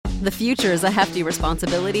The future is a hefty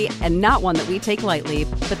responsibility and not one that we take lightly,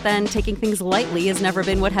 but then taking things lightly has never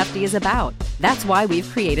been what Hefty is about. That's why we've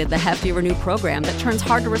created the Hefty Renew program that turns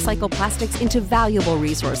hard-to-recycle plastics into valuable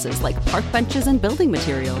resources like park benches and building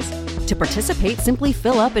materials. To participate, simply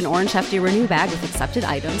fill up an orange Hefty Renew bag with accepted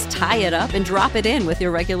items, tie it up, and drop it in with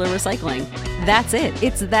your regular recycling. That's it.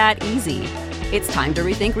 It's that easy. It's time to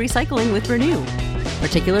rethink recycling with Renew.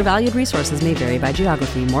 Particular valued resources may vary by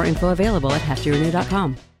geography. More info available at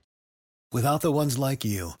heftyrenew.com. Without the ones like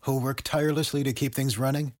you, who work tirelessly to keep things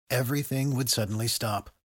running, everything would suddenly stop.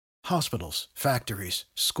 Hospitals, factories,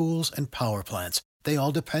 schools, and power plants, they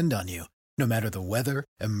all depend on you. No matter the weather,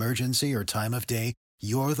 emergency, or time of day,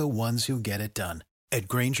 you're the ones who get it done. At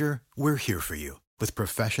Grainger, we're here for you with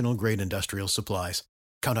professional-grade industrial supplies.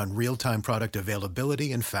 Count on real-time product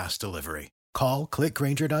availability and fast delivery. Call, click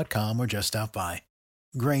Grainger.com, or just stop by.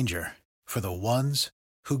 Grainger, for the ones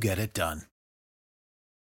who get it done.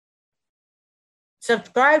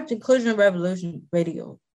 Subscribe to Inclusion Revolution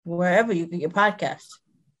Radio, wherever you get your podcasts.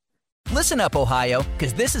 Listen up, Ohio,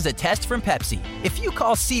 because this is a test from Pepsi. If you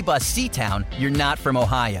call C-Bus C-Town, you're not from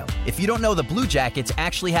Ohio. If you don't know the Blue Jackets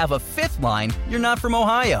actually have a fifth line, you're not from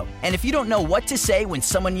Ohio. And if you don't know what to say when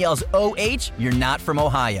someone yells OH, you're not from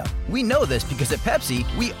Ohio. We know this because at Pepsi,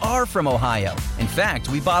 we are from Ohio. In fact,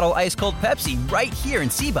 we bottle ice-cold Pepsi right here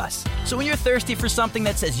in C-Bus. So when you're thirsty for something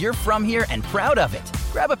that says you're from here and proud of it,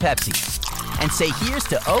 grab a Pepsi and say here's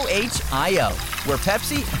to OHIO, where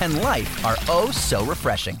Pepsi and life are oh so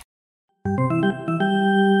refreshing.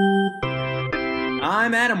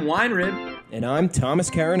 I'm Adam Weinrib. And I'm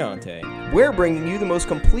Thomas Carinante. We're bringing you the most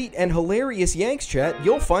complete and hilarious Yanks chat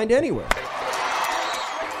you'll find anywhere.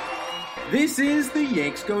 This is the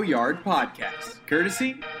Yanks Go Yard podcast,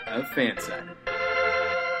 courtesy of Fanside.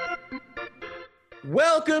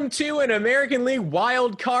 Welcome to an American League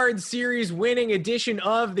Wild Card Series winning edition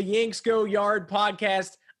of the Yanks Go Yard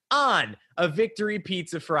podcast on a Victory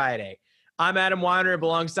Pizza Friday. I'm Adam Weinrib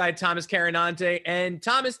alongside Thomas Carinante. And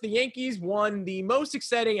Thomas, the Yankees won the most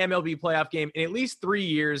exciting MLB playoff game in at least 3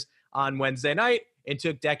 years on Wednesday night and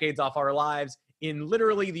took decades off our lives in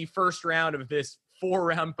literally the first round of this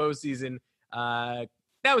 4-round postseason.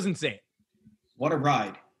 That was insane. What a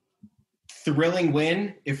ride. Thrilling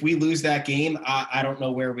win. If we lose that game, I don't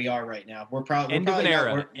know where we are right now. We're probably End of an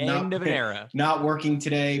era. Not working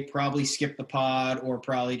today. Probably skip the pod, or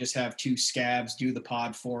probably just have two scabs do the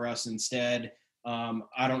pod for us instead.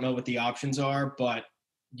 I don't know what the options are, but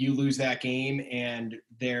you lose that game, and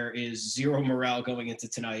there is zero morale going into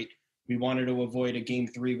tonight. We wanted to avoid a game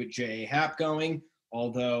 3 with J.A. Happ going,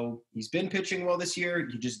 although he's been pitching well this year.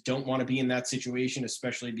 You just don't want to be in that situation,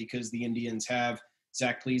 especially because the Indians have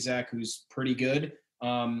Zach Plesac, who's pretty good.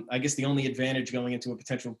 I guess the only advantage going into a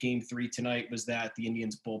potential game 3 tonight was that the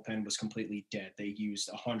Indians bullpen was completely dead. They used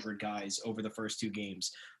 100 guys over the first 2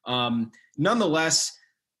 games. Nonetheless,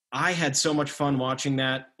 I had so much fun watching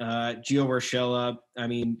that. Gio Urshela, I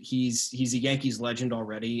mean, he's a Yankees legend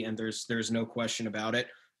already, and there's no question about it.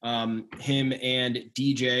 Him and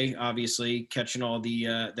DJ, obviously, catching all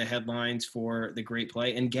the headlines for the great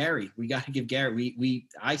play. And Gary, we got to give Gary,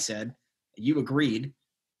 I said, you agreed,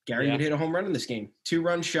 Gary would hit a home run in this game.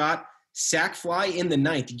 2-run shot, sac fly in the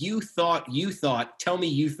 9th. You thought he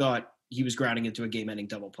was grounding into a game-ending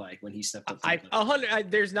double play when he stepped up.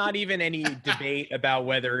 There's not even any debate about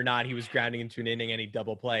whether or not he was grounding into an inning-ending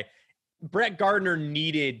double play. Brett Gardner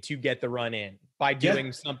needed to get the run in by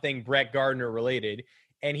doing something Brett Gardner related,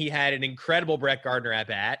 and he had an incredible Brett Gardner at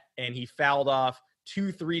bat, and he fouled off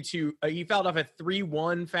 2-3-2. He fouled off a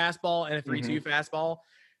 3-1 fastball and a 3-2 fastball,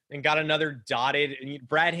 and got another dotted.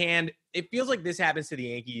 Brad Hand, it feels like this happens to the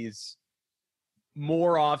Yankees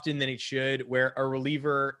more often than it should, where a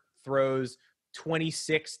reliever throws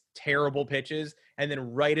 26 terrible pitches and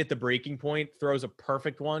then right at the breaking point throws a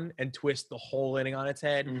perfect one and twists the whole inning on its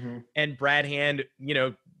head. And Brad Hand,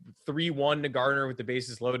 3-1 to Gardner with the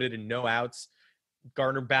bases loaded and no outs.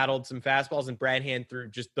 Gardner battled some fastballs, and Brad Hand threw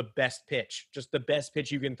just the best pitch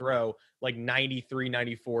you can throw, like 93,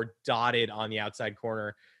 94 dotted on the outside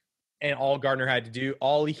corner. And all Gardner had to do,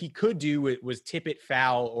 all he could do was tip it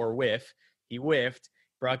foul or whiff. He whiffed,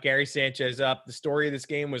 brought Gary Sanchez up. The story of this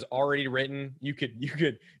game was already written. You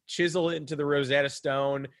could chisel it into the Rosetta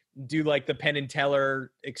Stone, do like the Penn and Teller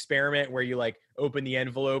experiment where you like open the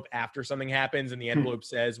envelope after something happens and the envelope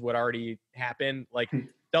says what already happened. Like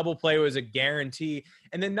double play was a guarantee.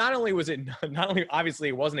 And then not only obviously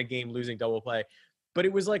it wasn't a game losing double play, but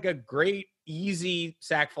it was like a great, easy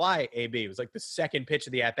sac fly, AB. It was like the second pitch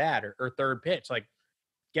of the at-bat or third pitch. Like,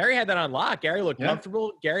 Gary had that on lock. Gary looked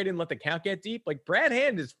comfortable. Gary didn't let the count get deep. Like, Brad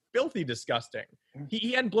Hand is filthy disgusting.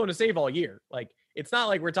 He hadn't blown a save all year. Like, It's not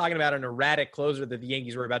like we're talking about an erratic closer that the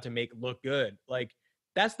Yankees were about to make look good. Like,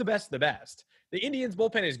 that's the best of the best. The Indians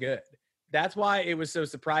bullpen is good. That's why it was so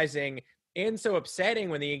surprising and so upsetting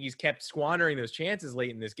when the Yankees kept squandering those chances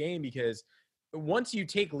late in this game, because once you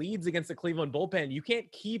take leads against the Cleveland bullpen, you can't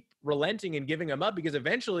keep relenting and giving them up, because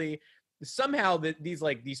eventually somehow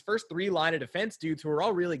these first three line of defense dudes who are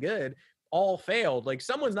all really good all failed. Like,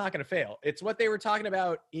 someone's not going to fail. It's what they were talking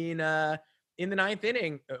about in the ninth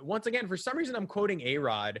inning. Once again, for some reason, I'm quoting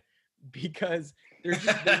A-Rod because there's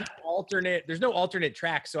no alternate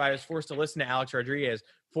track. So I was forced to listen to Alex Rodriguez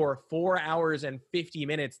for 4 hours and 50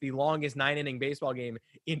 minutes, the longest 9-inning baseball game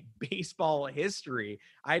in baseball history.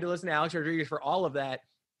 I had to listen to Alex Rodriguez for all of that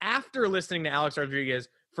after listening to Alex Rodriguez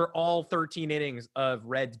for all 13 innings of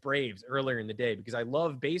Reds Braves earlier in the day, because I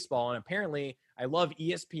love baseball, and apparently I love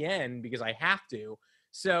ESPN because I have to.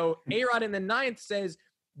 So A-Rod in the ninth says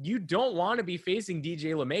you don't want to be facing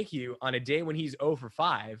DJ LeMahieu on a day when he's 0 for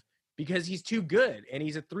 5 because he's too good, and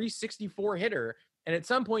he's a 364 hitter. And at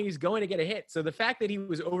some point, he's going to get a hit. So the fact that he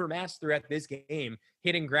was overmatched throughout this game,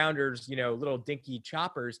 hitting grounders, little dinky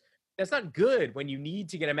choppers, that's not good when you need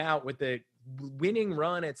to get him out with the winning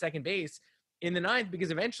run at second base in the ninth,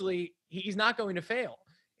 because eventually he's not going to fail.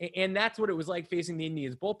 And that's what it was like facing the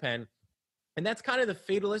Indians bullpen. And that's kind of the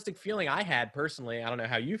fatalistic feeling I had personally. I don't know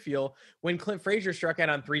how you feel when Clint Frazier struck out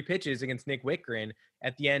on 3 pitches against Nick Whitgren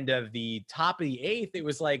at the end of the top of the 8th. It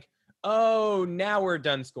was like, oh, now we're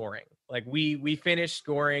done scoring. Like, we finished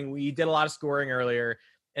scoring. We did a lot of scoring earlier.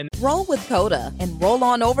 And roll with Coda and roll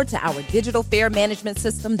on over to our digital fare management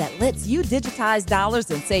system that lets you digitize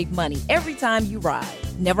dollars and save money every time you ride.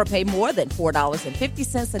 Never pay more than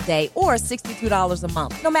 $4.50 a day or $62 a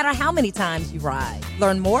month, no matter how many times you ride.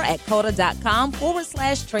 Learn more at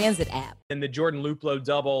coda.com/transit app. And the Jordan Luplow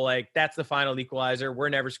double, like, that's the final equalizer. We're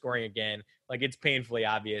never scoring again. Like, it's painfully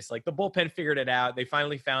obvious. Like, the bullpen figured it out. They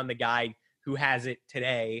finally found the guy who has it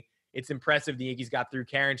today. It's impressive the Yankees got through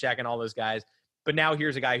Karinchak and all those guys. But now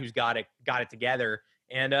here's a guy who's got it together.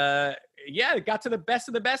 And it got to the best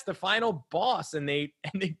of the best, the final boss, and they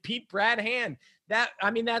beat Brad Hand. That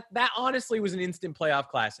honestly was an instant playoff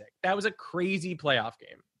classic. That was a crazy playoff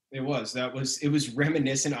game. It was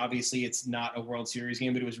reminiscent. Obviously, it's not a World Series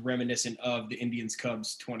game, but it was reminiscent of the Indians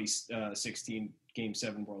Cubs 2016 Game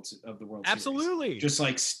 7 of the World Series. Absolutely. Just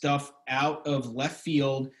like stuff out of left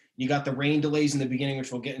field. You got the rain delays in the beginning,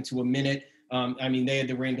 which we'll get into a minute. They had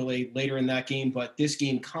the rain delay later in that game, but this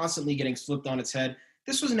game constantly getting flipped on its head.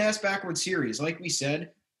 This was an ass-backwards series. Like we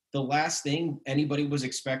said, the last thing anybody was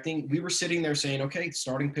expecting, we were sitting there saying, okay,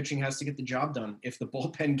 starting pitching has to get the job done. If the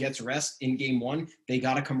bullpen gets rest in game 1, they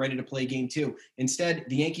got to come ready to play game 2. Instead,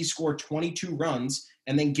 the Yankees score 22 runs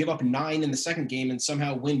and then give up 9 in the second game and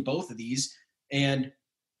somehow win both of these. And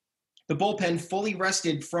the bullpen fully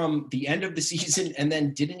rested from the end of the season and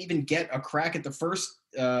then didn't even get a crack at the first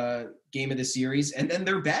game of the series, and then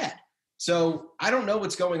they're bad. So I don't know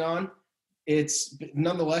what's going on. It's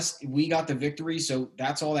nonetheless, we got the victory, so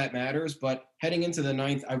that's all that matters. But heading into the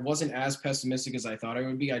ninth, I wasn't as pessimistic as I thought I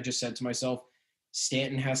would be. I just said to myself,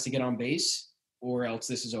 Stanton has to get on base or else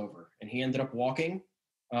this is over. And he ended up walking.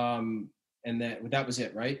 And that was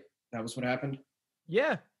it, right? That was what happened?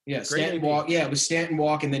 Yeah. Yeah, Stanton walk. Yeah, it was Stanton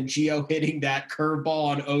walk, and then Gio hitting that curveball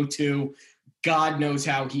on 0-2. God knows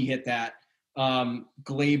how he hit that.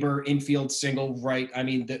 Gleyber infield single right. I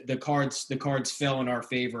mean, the cards fell in our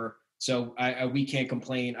favor, so we can't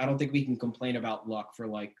complain. I don't think we can complain about luck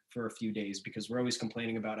for a few days, because we're always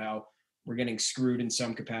complaining about how we're getting screwed in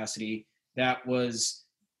some capacity. That was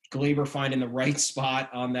Gleyber finding the right spot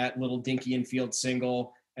on that little dinky infield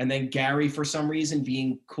single. And then Gary, for some reason,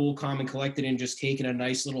 being cool, calm, and collected and just taking a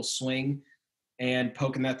nice little swing and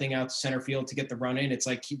poking that thing out to center field to get the run in. It's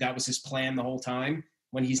like that was his plan the whole time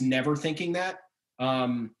when he's never thinking that.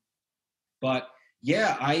 But,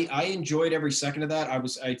 yeah, I enjoyed every second of that.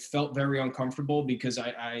 I felt very uncomfortable because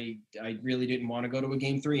I really didn't want to go to a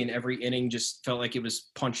game 3, and every inning just felt like it was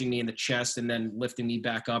punching me in the chest and then lifting me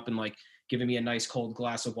back up and, like, giving me a nice cold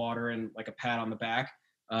glass of water and, like, a pat on the back.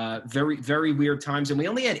 Very, very weird times. And we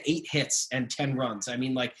only had 8 hits and 10 runs. I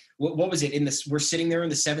mean, like, what was it we're sitting there in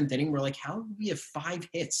the 7th inning. We're like, how did we have 5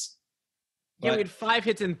 hits? But, we had 5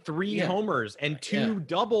 hits and 3 homers and 2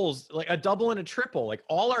 doubles, like a double and a triple. Like,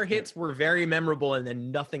 all our hits were very memorable, and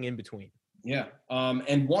then nothing in between. Yeah.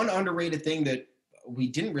 And one underrated thing that we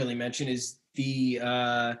didn't really mention is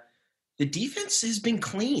the defense has been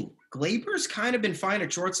clean. Gleyber's kind of been fine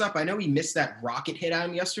at shortstop. I know he missed that rocket hit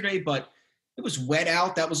on him yesterday, but it was wet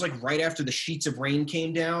out. That was like right after the sheets of rain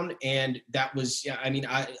came down. And that was,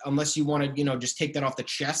 unless you want to, just take that off the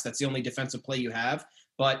chest, that's the only defensive play you have.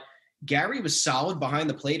 But Gary was solid behind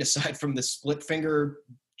the plate aside from the split finger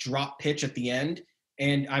drop pitch at the end.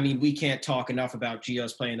 And I mean, we can't talk enough about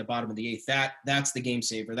Gio's play in the bottom of the eighth. That's the game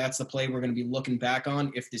saver. That's the play we're going to be looking back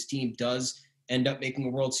on if this team does end up making a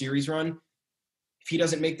World Series run. If he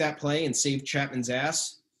doesn't make that play and save Chapman's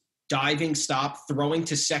ass, diving stop, throwing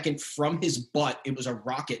to second from his butt. It was a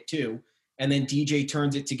rocket too. And then DJ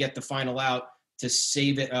turns it to get the final out to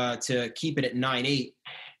save it, to keep it at 9-8.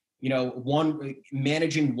 You know,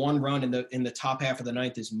 managing one run in the top half of the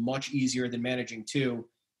ninth is much easier than managing two.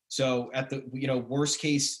 So at the, worst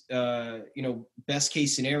case, best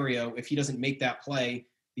case scenario, if he doesn't make that play,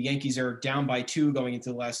 the Yankees are down by 2 going into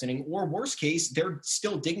the last inning, or worst case, they're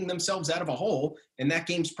still digging themselves out of a hole, and that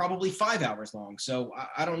game's probably 5 hours long. So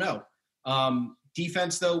I don't know.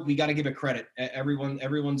 Defense, though, we got to give it credit.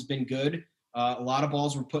 Everyone's been good. A lot of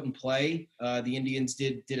balls were put in play. The Indians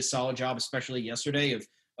did a solid job, especially yesterday,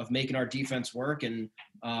 of making our defense work. And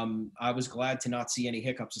I was glad to not see any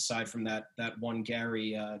hiccups aside from that one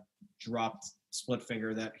Gary dropped split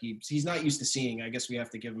finger that he's not used to seeing. I guess we have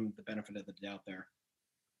to give him the benefit of the doubt there.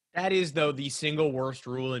 That is, though, the single worst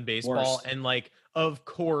rule in baseball. Worst. And, of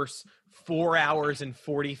course, 4 hours and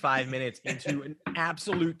 45 minutes into an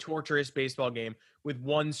absolute torturous baseball game with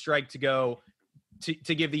 1 strike to go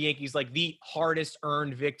to give the Yankees, the hardest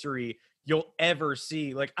earned victory you'll ever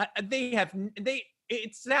see.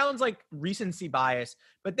 It sounds like recency bias,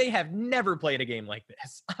 but they have never played a game like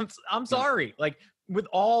this. I'm sorry. With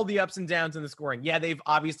all the ups and downs in the scoring, yeah, they've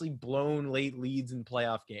obviously blown late leads in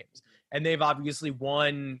playoff games. And they've obviously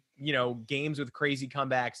won, games with crazy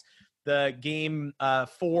comebacks. The game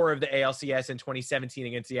 4 of the ALCS in 2017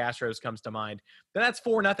 against the Astros comes to mind. But that's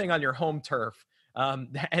 4-0 on your home turf.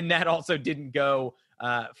 And that also didn't go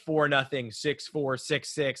 4-0, 6-4,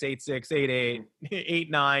 6-6, 8-6, 8-8,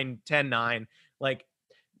 8-9, 10-9.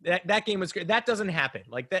 That game was great. That doesn't happen.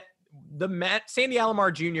 Sandy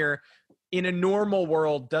Alomar Jr. in a normal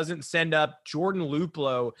world doesn't send up Jordan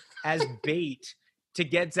Luplow as bait to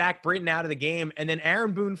get Zach Britton out of the game, and then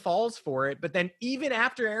Aaron Boone falls for it. But then even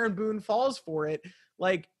after Aaron Boone falls for it,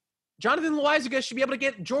 Jonathan Loaisiga should be able to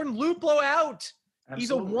get Jordan Luplow out. Absolutely.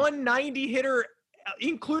 He's a 190 hitter,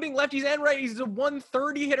 including lefties and righties. He's a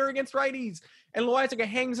 130 hitter against righties, and Loaisiga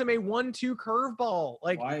hangs him a 1-2 curveball.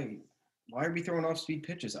 Why are we throwing off speed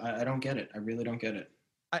pitches? I don't get it. I really don't get it.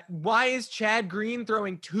 Why is Chad Green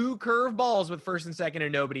throwing 2 curveballs with first and second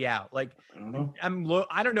and nobody out? I don't know.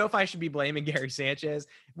 I don't know if I should be blaming Gary Sanchez.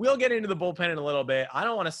 We'll get into the bullpen in a little bit. I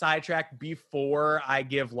don't want to sidetrack before I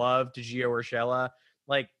give love to Gio Urshela.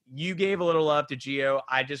 You gave a little love to Gio.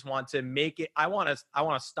 I just want to make it. I want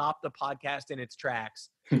to stop the podcast in its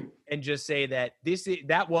tracks and just say that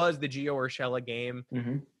that was the Gio Urshela game.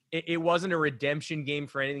 Mm-hmm. It wasn't a redemption game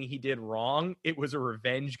for anything he did wrong. It was a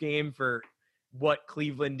revenge game for what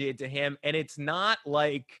Cleveland did to him. And it's not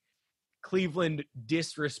like Cleveland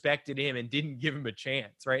disrespected him and didn't give him a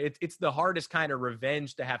chance, right? It's the hardest kind of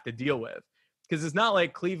revenge to have to deal with, because it's not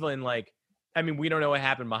like Cleveland, we don't know what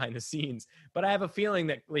happened behind the scenes, but I have a feeling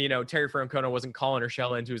that, Terry Francona wasn't calling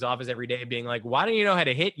Urshela into his office every day being like, why don't you know how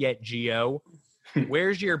to hit yet, Gio?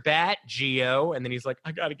 Where's your bat, Gio? And then he's like,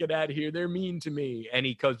 I got to get out of here. They're mean to me. And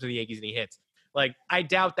he goes to the Yankees and he hits. I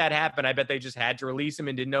doubt that happened. I bet they just had to release him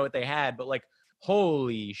and didn't know what they had. But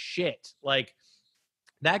holy shit.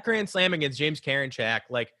 That grand slam against James Karinchak,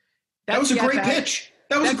 that was a great pitch.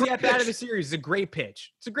 That was a great pitch. Out of the series. It's a great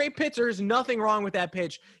pitch. It's a great pitch. There's nothing wrong with that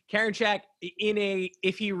pitch. Karinchak,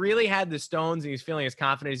 if he really had the stones and he's feeling as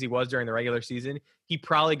confident as he was during the regular season, he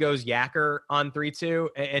probably goes yacker on 3-2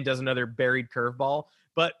 and does another buried curveball.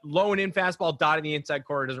 But low and in fastball, dotted the inside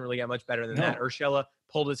corner doesn't really get much better than that. Urshela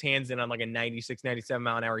pulled his hands in on a 96, 97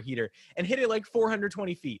 mile an hour heater and hit it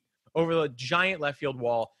 420 feet over the giant left field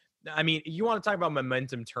wall. I mean, you want to talk about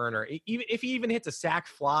momentum turner. Even if he even hits a sac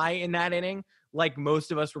fly in that inning, like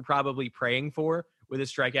most of us were probably praying for, with a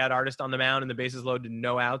strikeout artist on the mound and the bases loaded to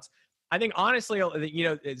no outs. I think honestly,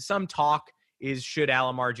 some talk is, should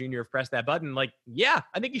Alomar Jr. have pressed that button? Yeah,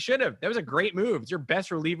 I think he should have. That was a great move. It's your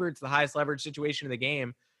best reliever. It's the highest leverage situation in the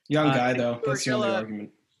game. Young guy, though. That's the only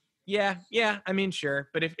argument. Yeah. I mean, sure.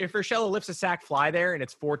 But if Urshela lifts a sac fly there and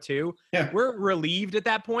it's 4-2, we're relieved at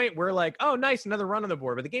that point. We're like, oh, nice, another run on the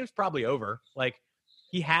board. But the game's probably over.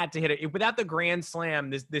 He had to hit it. Without the grand slam,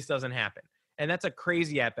 this doesn't happen. And that's a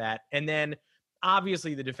crazy at-bat. And then,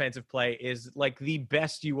 obviously, the defensive play is the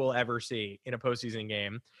best you will ever see in a postseason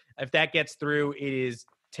game. If that gets through, it is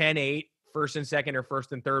 10-8, first and second or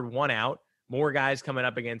first and third, 1 out. More guys coming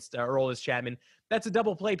up against Aroldis Chapman. That's a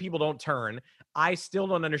double play people don't turn. I still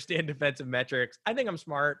don't understand defensive metrics. I think I'm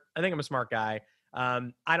smart. I think I'm a smart guy.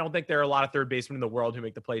 I don't think there are a lot of third basemen in the world who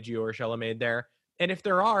make the play Gio Urshela made there. And if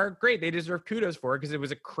there are, great, they deserve kudos for it because it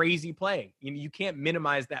was a crazy play. You can't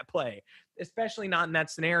minimize that play, especially not in that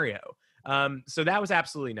scenario. So that was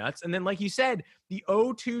absolutely nuts. And then, like you said, the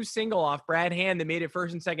 0-2 single off Brad Hand that made it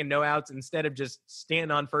first and second, no outs, instead of just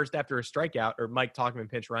standing on first after a strikeout or Mike Tauchman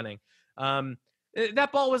pinch running.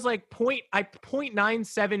 That ball was like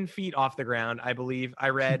 0.97 feet off the ground, I believe I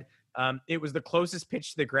read. It was the closest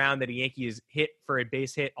pitch to the ground that a Yankee has hit for a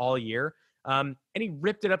base hit all year. And he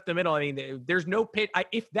ripped it up the middle. I mean, there's no pitch.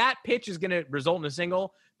 If that pitch is going to result in a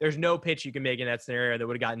single, there's no pitch you can make in that scenario that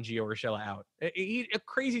would have gotten Gio Urshela out. A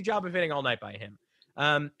crazy job of hitting all night by him.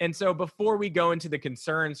 And so before we go into the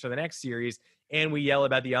concerns for the next series and we yell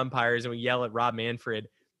about the umpires and we yell at Rob Manfred,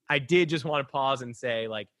 I did just want to pause and say,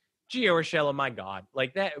 like, Gio Urshela, my God,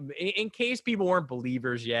 like that, in case people weren't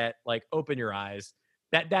believers yet, like, open your eyes.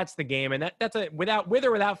 That's the game. And that's with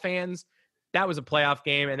or without fans, that was a playoff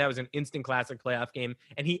game, and that was an instant classic playoff game,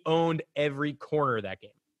 and he owned every corner of that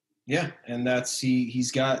game. Yeah, and that's he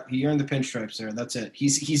earned the pinstripes there. That's it.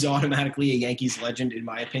 He's automatically a Yankees legend, in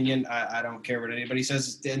my opinion. I don't care what anybody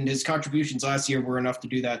says, and his contributions last year were enough to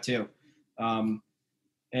do that too. And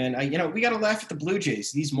we got to laugh at the Blue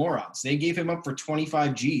Jays. These morons. They gave him up for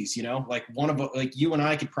 25 G's. Like you and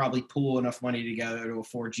I could probably pool enough money together to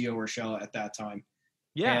afford Gio Urshela at that time.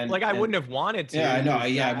 Yeah, I wouldn't have wanted to. Yeah, I know.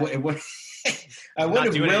 Yeah, I would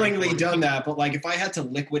have willingly done that, but like if I had to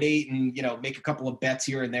liquidate and make a couple of bets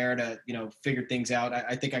here and there to figure things out,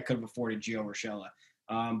 I think I could have afforded Gio Urshela.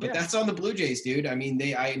 But that's on the Blue Jays, dude. I mean,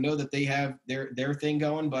 I know that they have their thing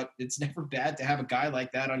going, but it's never bad to have a guy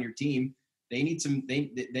like that on your team. They need some.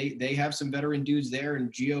 They have some veteran dudes there,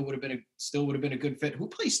 and Gio would have been a good fit. Who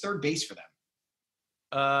plays third base for them?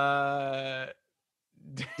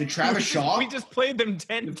 Did Travis Shaw? We just played them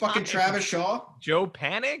 10 times. Fucking Travis Shaw? Joe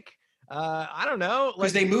Panic? I don't know.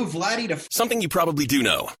 Because they moved Vladdy to... Something you probably do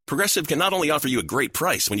know. Progressive can not only offer you a great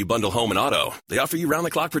price when you bundle home and auto, they offer you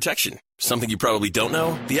round-the-clock protection. Something you probably don't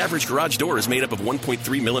know, the average garage door is made up of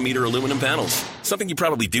 1.3 millimeter aluminum panels. Something you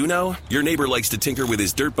probably do know, your neighbor likes to tinker with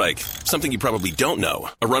his dirt bike. Something you probably don't know,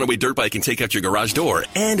 a runaway dirt bike can take out your garage door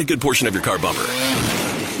and a good portion of your car bumper.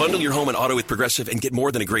 Bundle your home and auto with Progressive and get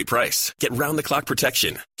more than a great price. Get round-the-clock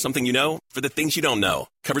protection. Something you know for the things you don't know.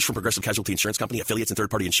 Coverage from Progressive Casualty Insurance Company, affiliates, and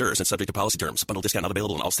third-party insurers, and subject to policy terms. Bundle discount not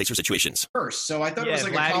available in all states or situations. First, so I thought it was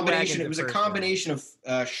like a combination. It was a combination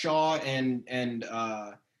of Shaw and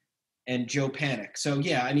Joe Panic. So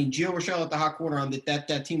yeah, I mean Gio Urshela at the hot corner on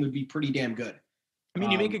that team would be pretty damn good. I mean,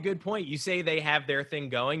 you make a good point. You say they have their thing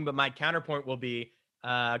going, but my counterpoint will be,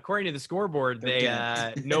 according to the scoreboard,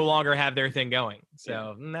 they no longer have their thing going.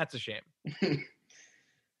 So that's a shame.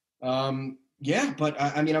 Yeah, but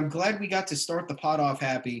I mean, I'm glad we got to start the pod off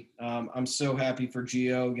happy. I'm so happy for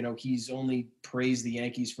Gio. He's only praised the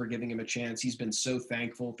Yankees for giving him a chance. He's been so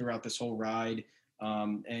thankful throughout this whole ride.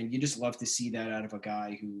 And you just love to see that out of a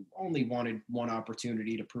guy who only wanted one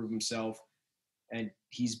opportunity to prove himself. And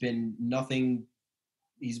he's been nothing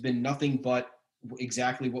but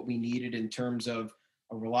exactly what we needed in terms of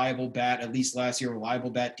a reliable bat, at least last year, a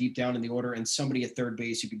reliable bat deep down in the order, and somebody at third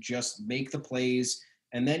base who could just make the plays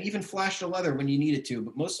and then even flash the leather when you needed to.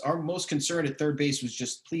 But our most concern at third base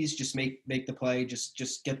was please make the play,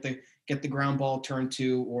 just get the ground ball turned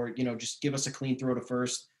to, or just give us a clean throw to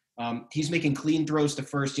first. He's making clean throws to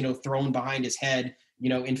first, thrown behind his head,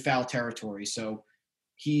 in foul territory. So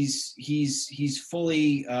he's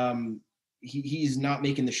fully he's not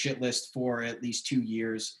making the shit list for at least 2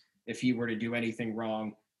 years. If he were to do anything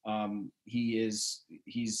wrong, he's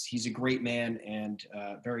a great man, and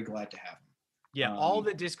very glad to have him. Yeah, all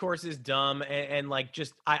the discourse is dumb, and like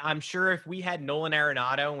just I'm sure if we had Nolan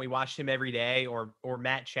Arenado and we watched him every day, or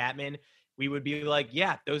Matt Chapman, we would be like,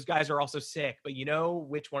 yeah, those guys are also sick. But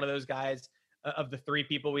which one of those guys of the three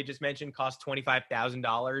people we just mentioned cost $25,000?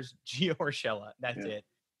 Gio Urshela. That's it.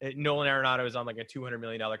 Nolan Arenado is on like a $200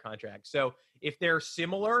 million contract. So if they're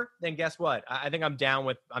similar, then guess what? I think I'm down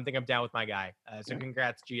with my guy. So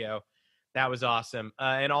congrats, Gio. That was awesome.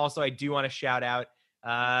 And also I do want to shout out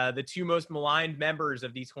the two most maligned members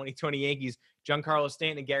of these 2020 Yankees, Giancarlo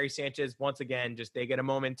Stanton and Gary Sanchez. Once again, they get a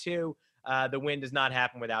moment too. The win does not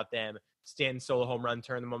happen without them. Stanton's solo home run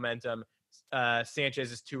turned the momentum.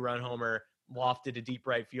 Sanchez's 2-run homer lofted to deep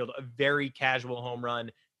right field, a very casual home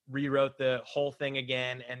run, rewrote the whole thing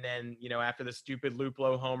again. And then, after the stupid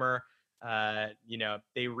Luplow homer,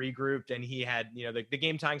 they regrouped, and he had, the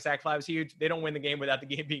game tying sac fly was huge. They don't win the game without the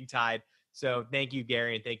game being tied. So thank you,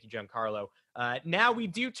 Gary, and thank you, Giancarlo. Now we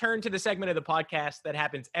do turn to the segment of the podcast that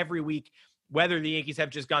happens every week, whether the Yankees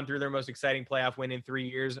have just gone through their most exciting playoff win in 3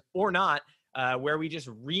 years or not, where we just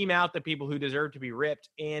ream out the people who deserve to be ripped.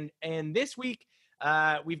 And this week,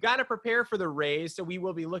 we've got to prepare for the Rays, so we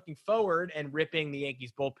will be looking forward and ripping the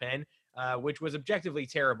Yankees bullpen, which was objectively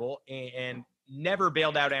terrible and never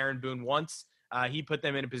bailed out Aaron Boone once. He put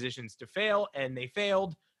them in positions to fail, and they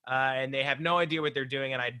failed, and they have no idea what they're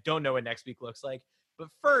doing, and I don't know what next week looks like. But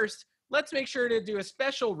first, let's make sure to do a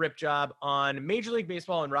special rip job on Major League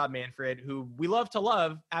Baseball and Rob Manfred, who we love to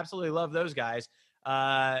love, absolutely love those guys.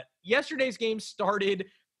 Yesterday's game started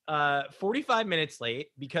 45 minutes late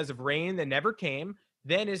because of rain that never came.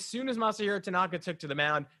 Then as soon as Masahiro Tanaka took to the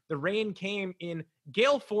mound, the rain came in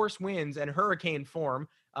gale force winds and hurricane form.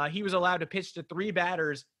 He was allowed to pitch to 3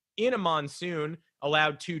 batters in a monsoon,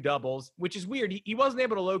 allowed 2 doubles, which is weird. He wasn't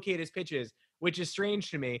able to locate his pitches, which is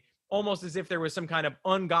strange to me, almost as if there was some kind of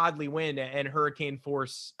ungodly wind and hurricane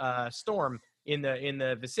force storm in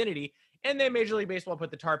the vicinity. And then Major League Baseball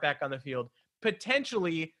put the tarp back on the field,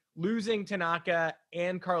 potentially losing Tanaka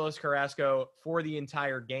and Carlos Carrasco for the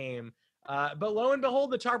entire game. But lo and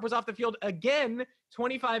behold, the tarp was off the field again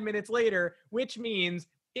 25 minutes later, which means,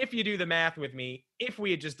 if you do the math with me, if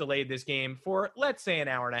we had just delayed this game for, let's say, an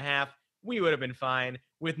hour and a half, we would have been fine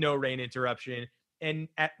with no rain interruption. And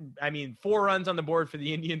 4 runs on the board for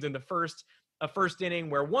the Indians in the first inning,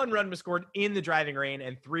 where 1 run was scored in the driving rain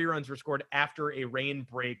and 3 runs were scored after a rain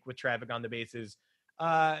break with traffic on the bases.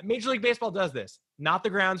 Major League Baseball does this, not the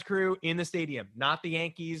grounds crew in the stadium, not the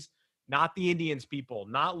Yankees, not the Indians people,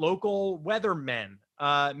 not local weathermen.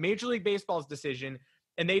 Major League Baseball's decision,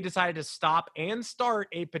 and they decided to stop and start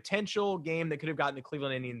a potential game that could have gotten the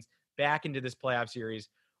Cleveland Indians back into this playoff series.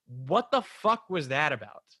 What the fuck was that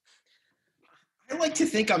about? I like to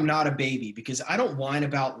think I'm not a baby because I don't whine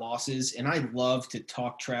about losses, and I love to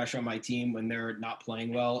talk trash on my team when they're not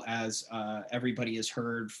playing well, as everybody has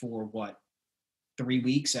heard for 3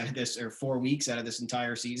 weeks out of this, or 4 weeks out of this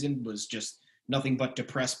entire season, was just nothing but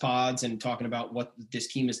depressed pods and talking about what this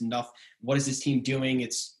team is what is this team doing?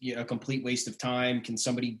 It's a complete waste of time. Can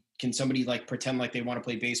somebody like pretend like they want to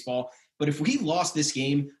play baseball? But if we lost this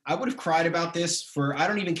game, I would have cried about this I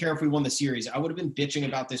don't even care if we won the series. I would have been bitching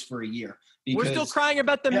about this for a year. Because, we're still crying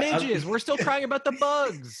about the midges. We're still crying about the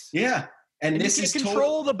bugs. Yeah. And this is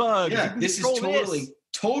control the bugs. Yeah, this is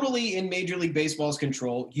totally in Major League Baseball's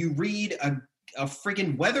control. You read a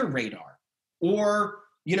freaking weather radar, or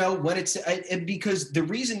when it's because the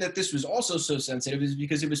reason that this was also so sensitive is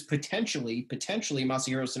because it was potentially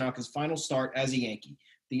Masahiro Tanaka's final start as a Yankee.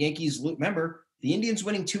 The Yankees, remember, the Indians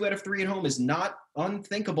winning 2 out of 3 at home is not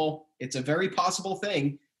unthinkable. It's a very possible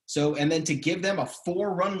thing. So, and then to give them a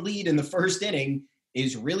 4-run lead in the first inning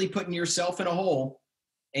is really putting yourself in a hole.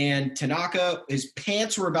 And Tanaka, his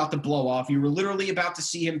pants were about to blow off. You were literally about to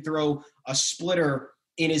see him throw a splitter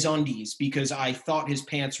in his undies because I thought his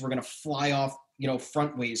pants were going to fly off,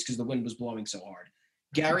 front ways because the wind was blowing so hard.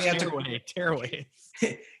 Gary had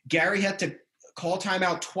to call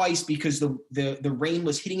timeout twice because the rain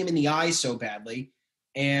was hitting him in the eyes so badly.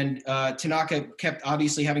 And Tanaka kept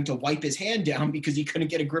obviously having to wipe his hand down because he couldn't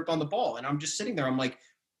get a grip on the ball. And I'm just sitting there. I'm like,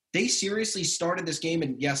 they seriously started this game.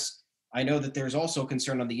 And yes, I know that there's also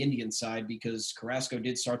concern on the Indian side because Carrasco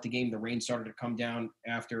did start the game. The rain started to come down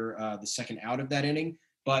after the second out of that inning.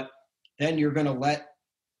 But then you're going to let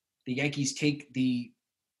the Yankees take the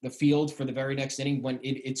field for the very next inning when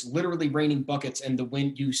it's literally raining buckets and the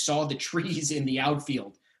wind, you saw the trees in the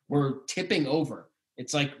outfield were tipping over.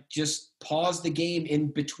 It's like, just pause the game in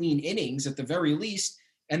between innings at the very least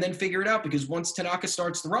and then figure it out, because once Tanaka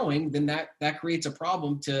starts throwing, then that creates a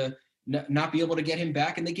problem to not be able to get him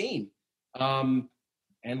back in the game.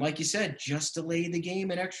 And like you said, just delay the game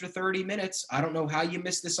an extra 30 minutes. I don't know how you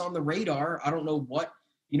missed this on the radar. I don't know what,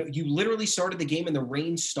 you literally started the game and the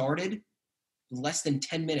rain started less than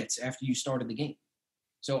 10 minutes after you started the game.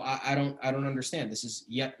 So I don't understand. This is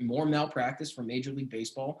yet more malpractice from Major League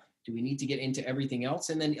Baseball. Do we need to get into everything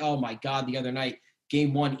else? And then, oh my God, the other night,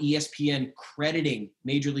 Game 1, ESPN crediting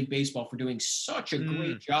Major League Baseball for doing such a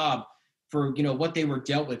great job for, what they were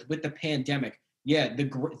dealt with the pandemic. Yeah,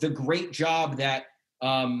 the great job that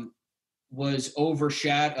was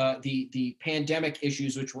overshadowed, the pandemic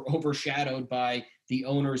issues, which were overshadowed by the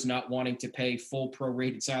owners not wanting to pay full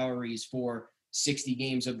prorated salaries for 60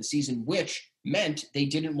 games of the season, which meant they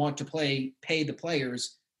didn't want to pay the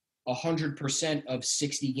players 100% of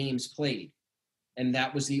 60 games played. And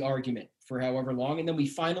that was the argument for however long. And then we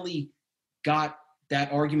finally got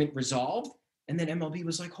that argument resolved. And then MLB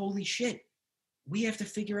was like, holy shit, we have to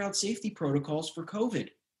figure out safety protocols for COVID.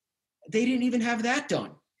 They didn't even have that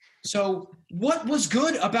done. So what was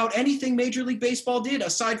good about anything Major League Baseball did,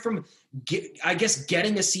 aside from,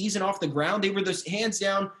 getting a season off the ground? They were hands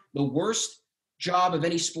down the worst job of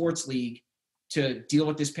any sports league to deal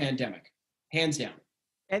with this pandemic. Hands down.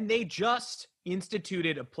 And they just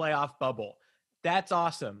instituted a playoff bubble. That's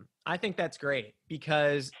awesome. I think that's great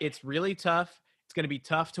because it's really tough. It's going to be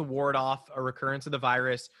tough to ward off a recurrence of the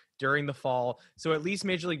virus during the fall. So at least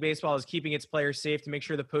Major League Baseball is keeping its players safe to make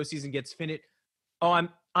sure the postseason gets finished. Oh,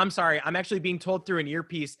 I'm sorry. I'm actually being told through an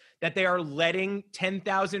earpiece that they are letting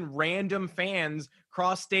 10,000 random fans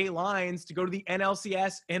cross state lines to go to the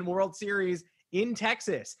NLCS and World Series in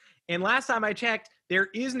Texas. And last time I checked, there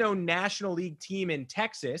is no National League team in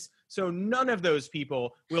Texas. So none of those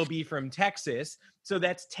people will be from Texas. So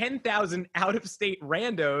that's 10,000 out-of-state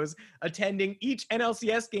randos attending each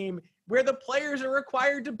NLCS game where the players are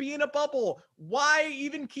required to be in a bubble. Why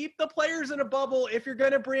even keep the players in a bubble if you're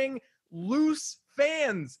going to bring loose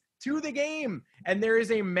fans to the game? And there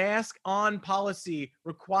is a mask on policy,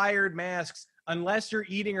 required masks, unless you're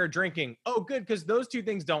eating or drinking. Oh, good, because those two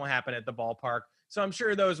things don't happen at the ballpark. So I'm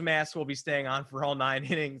sure those masks will be staying on for all 9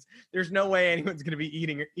 innings. There's no way anyone's going to be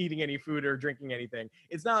eating any food or drinking anything.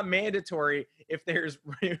 It's not mandatory if there's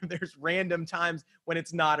random times when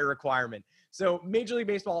it's not a requirement. So Major League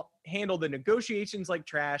Baseball handled the negotiations like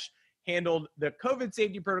trash, handled the COVID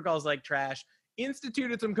safety protocols like trash,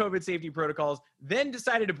 instituted some COVID safety protocols, then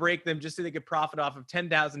decided to break them just so they could profit off of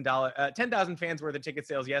 10,000 fans worth of ticket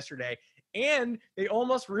sales yesterday. And they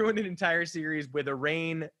almost ruined an entire series with a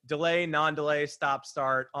rain delay, non-delay, stop,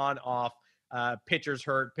 start, on, off, pitchers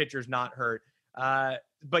hurt, pitchers not hurt.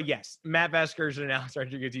 But yes, Matt Vasgersian and Alex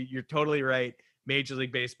Rodriguez, you're totally right. Major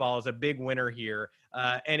League Baseball is a big winner here.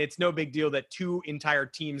 And it's no big deal that 2 entire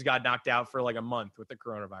teams got knocked out for like a month with the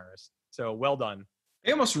coronavirus. So well done.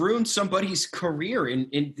 They almost ruined somebody's career.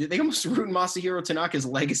 They almost ruined Masahiro Tanaka's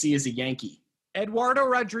legacy as a Yankee. Eduardo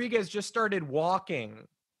Rodriguez just started walking.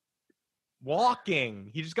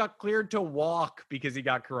 He just got cleared to walk because he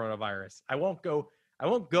got coronavirus. I won't go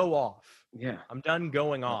off. Yeah. I'm done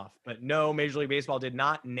going off. But no, Major League Baseball did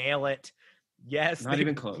not nail it. Yes, not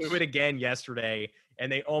even close. They blew it again yesterday,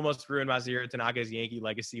 and they almost ruined Masahiro Tanaka's Yankee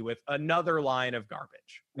legacy with another line of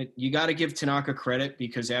garbage. You got to give Tanaka credit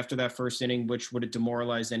because after that first inning, which would have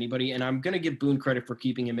demoralized anybody, and I'm going to give Boone credit for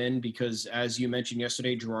keeping him in because, as you mentioned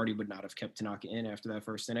yesterday, Girardi would not have kept Tanaka in after that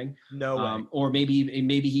first inning. No way. Or maybe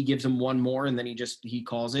he gives him one more and then he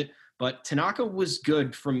calls it. But Tanaka was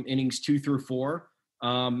good from innings 2 through 4.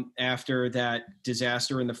 After that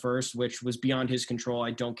disaster in the first, which was beyond his control. I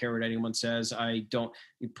don't care what anyone says. You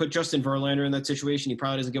put Justin Verlander in that situation. He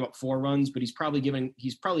probably doesn't give up 4 runs, but he's probably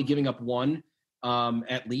giving up 1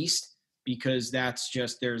 at least, because that's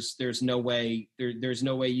just, there's no way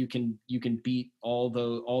you can beat all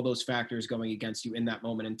those factors going against you in that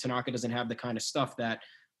moment. And Tanaka doesn't have the kind of stuff that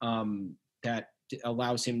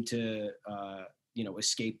allows him to,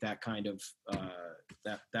 escape that kind of,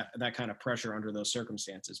 that kind of pressure under those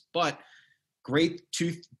circumstances. But great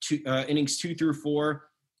innings 2 through 4.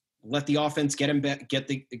 Let the offense get him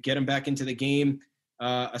back into the game.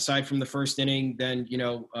 Aside from the first inning, then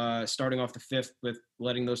starting off the 5th with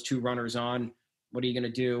letting those 2 runners on. What are you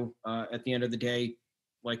going to do at the end of the day?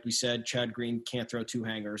 Like we said, Chad Green can't throw 2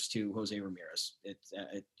 hangers to Jose Ramirez.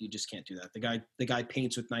 You just can't do that. The guy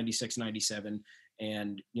paints with 96, 97,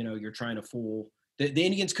 and you're trying to fool. The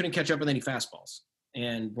Indians couldn't catch up with any fastballs.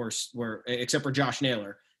 And we're except for Josh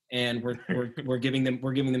Naylor, and we're giving them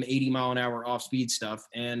 80-mile-an-hour off-speed stuff,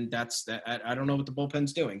 and that's that. I don't know what the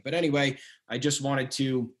bullpen's doing, but anyway, I just wanted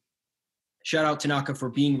to shout out Tanaka for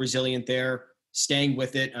being resilient there, staying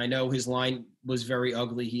with it. I know his line was very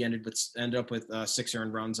ugly. He ended up with 6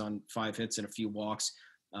 earned runs on 5 hits and a few walks,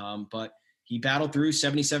 but he battled through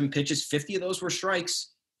 77 pitches. 50 of those were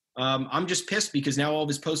strikes. I'm just pissed because now all of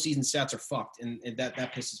his postseason stats are fucked, and that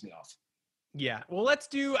pisses me off. Yeah. Well, let's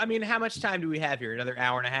do, how much time do we have here? Another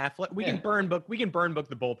hour and a half. We can burn book the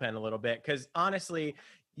bullpen a little bit. Cause honestly,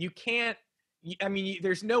 you can't,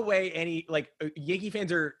 there's no way Yankee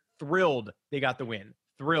fans are thrilled they got the win.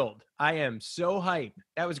 Thrilled. I am so hyped.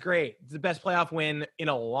 That was great. It's the best playoff win in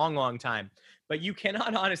a long, long time, but you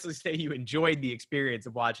cannot honestly say you enjoyed the experience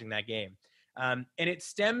of watching that game. And it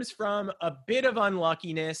stems from a bit of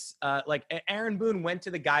unluckiness. Aaron Boone went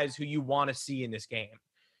to the guys who you want to see in this game.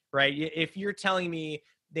 Right? If you're telling me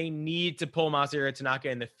they need to pull Masahiro Tanaka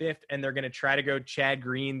in the 5th and they're going to try to go Chad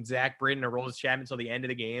Green, Zach Britton, or Aroldis Chapman until the end of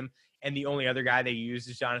the game, and the only other guy they use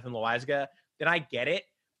is Jonathan Loaisiga, then I get it.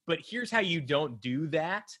 But here's how you don't do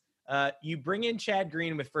that. You bring in Chad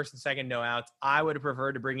Green with 1st and 2nd no outs. I would have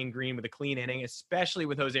preferred to bring in Green with a clean inning, especially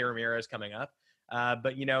with Jose Ramirez coming up.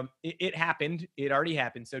 But, it happened. It already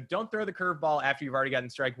happened. So don't throw the curveball after you've already gotten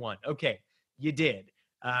strike 1. Okay, you did.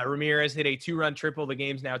 Ramirez hit a 2-run triple. The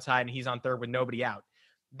game's now tied, and he's on 3rd with nobody out.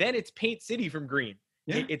 Then it's paint city from Green.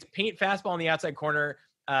 Yeah. It's paint fastball on the outside corner.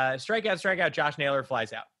 Strikeout, Josh Naylor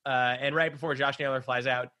flies out. And right before Josh Naylor flies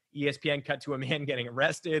out, ESPN cut to a man getting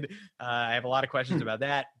arrested. I have a lot of questions about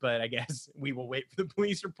that, but I guess we will wait for the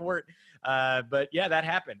police report. But yeah, that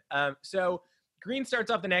happened. So Green starts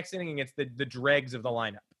off the next inning against the dregs of the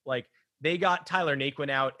lineup. Like, they got Tyler Naquin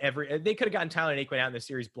out. They could have gotten Tyler Naquin out in the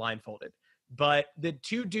series blindfolded. But the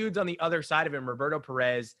two dudes on the other side of him, Roberto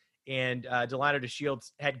Perez and Delino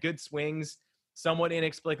DeShields, had good swings. Somewhat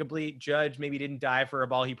inexplicably, Judge maybe didn't dive for a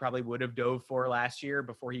ball he probably would have dove for last year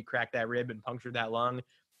before he cracked that rib and punctured that lung.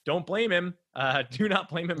 Don't blame him. Do not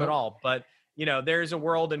blame him at all. But, there's a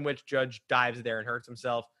world in which Judge dives there and hurts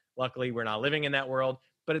himself. Luckily, we're not living in that world.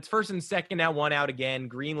 But it's first and second now, one out again.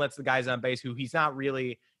 Green lets the guys on base who he's not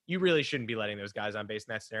really – you really shouldn't be letting those guys on base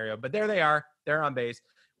in that scenario. But there they are. They're on base.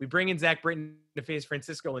 We bring in Zach Britton to face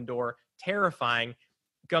Francisco Lindor. Terrifying.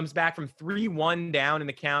 Comes back from 3-1 down in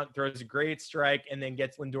the count, throws a great strike, and then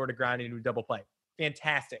gets Lindor to ground into a double play.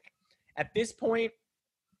 Fantastic. At this point,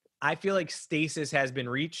 I feel like stasis has been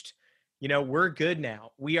reached. We're good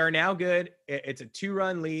now. We are now good. It's a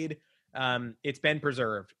 2-run lead. It's been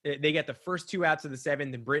preserved. They get the first 2 outs of the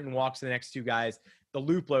 7th, and Britton walks the next 2 guys. The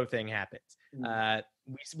Luplow thing happens.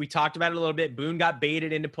 We talked about it a little bit. Boone got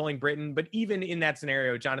baited into pulling Britton, but even in that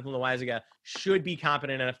scenario, Jonathan Loaisiga should be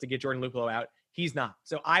competent enough to get Jordan Luplow out. He's not.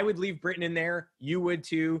 So I would leave Britton in there. You would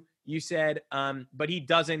too. You said, but he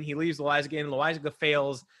doesn't. He leaves Loaisiga in. Loaisiga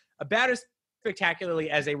fails about as spectacularly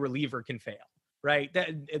as a reliever can fail, right?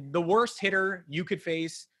 The worst hitter you could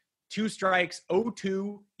face, 2 strikes,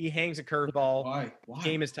 0-2, he hangs a curveball. Why?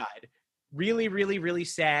 Game is tied. Really, really, really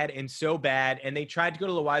sad and so bad. And they tried to go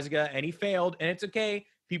to Loaisiga, and he failed. And it's okay.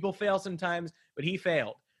 People fail sometimes, but he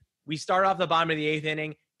failed. We start off the bottom of the 8th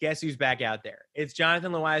inning. Guess who's back out there? It's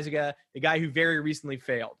Jonathan Loaisiga, the guy who very recently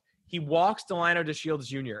failed. He walks Delino DeShields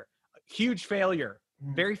Jr., huge failure,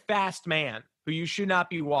 very fast man who you should not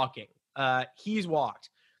be walking. He's walked.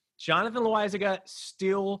 Jonathan Loaisiga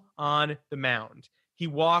still on the mound. He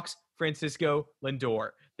walks Francisco Lindor.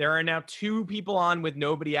 There are now 2 people on with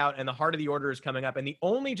nobody out, and the heart of the order is coming up. And the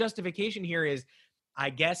only justification here is, I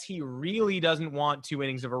guess he really doesn't want 2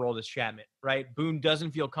 innings of Aroldis Chapman, right? Boone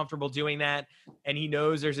doesn't feel comfortable doing that, and he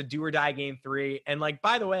knows there's a do-or-die game 3. And,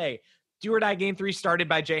 by the way, do-or-die game 3 started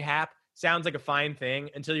by J Happ sounds like a fine thing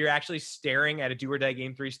until you're actually staring at a do-or-die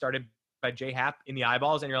game 3 started by J Happ in the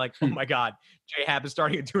eyeballs, and you're like, oh my God, J Happ is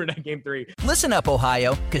starting a do-or-die game 3. Listen up,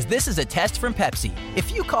 Ohio, because this is a test from Pepsi.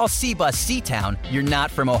 If you call C-Bus C-Town, you're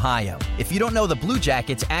not from Ohio. If you don't know the Blue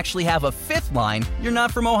Jackets actually have a 5th line, you're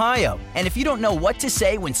not from Ohio. And if you don't know what to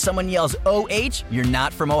say when someone yells OH, you're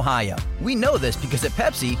not from Ohio. We know this because at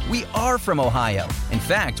Pepsi, we are from Ohio. In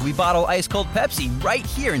fact, we bottle ice-cold Pepsi right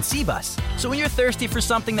here in C-Bus. So when you're thirsty for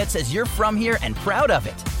something that says you're from here and proud of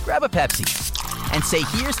it, grab a Pepsi. And say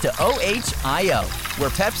here's to OHIO, where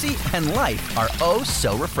Pepsi and life are oh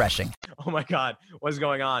so refreshing. Oh my God, what's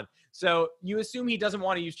going on? So you assume he doesn't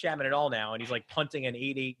want to use Chapman at all now, and he's punting an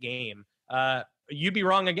 8-8 game. You'd be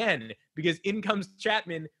wrong again, because in comes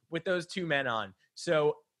Chapman with those 2 men on.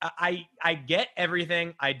 So I get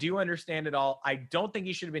everything. I do understand it all. I don't think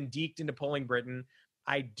he should have been deked into pulling Britton.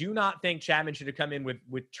 I do not think Chapman should have come in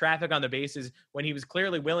with traffic on the bases when he was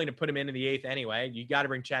clearly willing to put him in the 8th anyway. You got to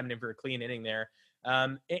bring Chapman in for a clean inning there.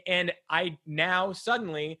 And I now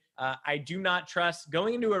suddenly, I do not trust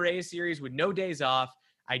going into a Rays series with no days off.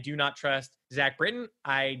 I do not trust Zach Britton.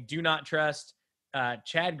 I do not trust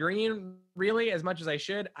Chad Green really as much as I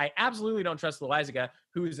should. I absolutely don't trust Loaisiga,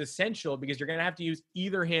 who is essential because you're going to have to use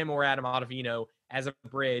either him or Adam Ottavino as a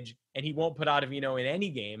bridge, and he won't put Ottavino in any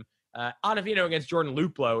game. Ottavino against Jordan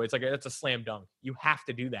Luplow, that's a slam dunk. You have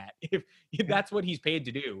to do that if that's what he's paid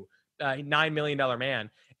to do. $9 million man.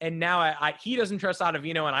 And now he doesn't trust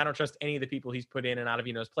Ottavino, and I don't trust any of the people he's put in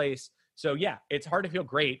Ottavino's place. So yeah, it's hard to feel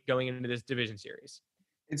great going into this division series.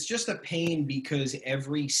 It's just a pain because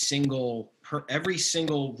every single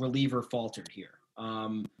reliever faltered here.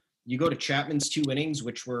 You go to Chapman's 2 innings,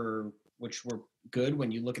 which were good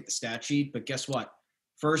when you look at the stat sheet, but guess what?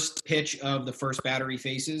 First pitch of the first batter he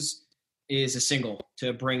faces is a single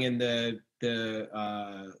to bring in the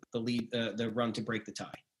lead, the run to break the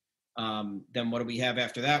tie. Then what do we have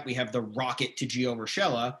after that? We have the rocket to Gio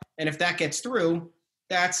Urshela, and if that gets through,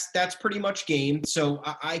 that's pretty much game. So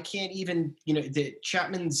I can't even, the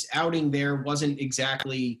Chapman's outing there wasn't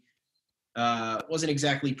exactly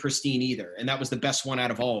pristine either, and that was the best one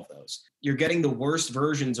out of all of those. You're getting the worst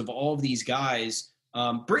versions of all of these guys.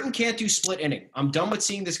 Britton can't do split inning. I'm done with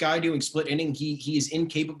seeing this guy doing split inning. He is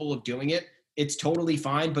incapable of doing it. It's totally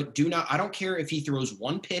fine, but I don't care if he throws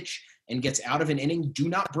one pitch and gets out of an inning. Do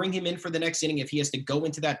not bring him in for the next inning if he has to go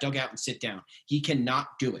into that dugout and sit down. He cannot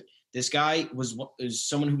do it. This guy is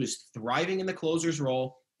someone who was thriving in the closer's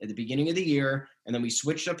role at the beginning of the year, and then we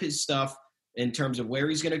switched up his stuff in terms of where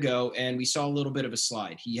he's going to go, and we saw a little bit of a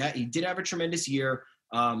slide. He did have a tremendous year,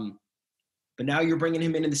 but now you're bringing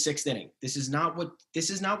him in the 6th inning. This is not what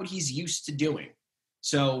he's used to doing.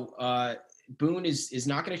 So Boone is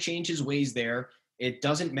not going to change his ways there. It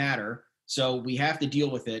doesn't matter. So we have to deal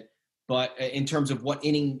with it. But in terms of what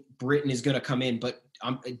inning Britton is going to come in, but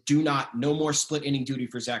no more split inning duty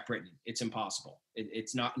for Zach Britton. It's impossible.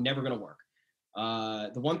 It's never going to work.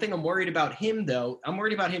 The one thing I'm worried about him, though, I'm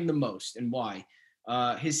worried about him the most, and why.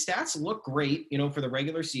 His stats look great, for the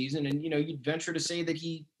regular season, and you'd venture to say that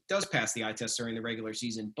he does pass the eye test during the regular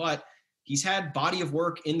season, but he's had body of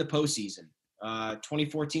work in the postseason.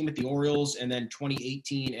 2014 with the Orioles, and then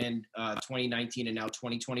 2018 and 2019, and now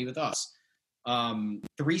 2020 with us.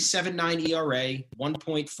 3.79 ERA,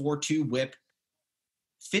 1.42 WHIP,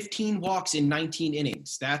 15 walks in 19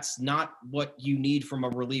 innings. That's not what you need from a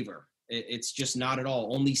reliever. It's just not at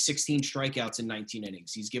all. Only 16 strikeouts in 19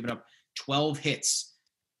 innings. He's given up 12 hits,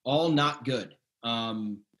 all not good.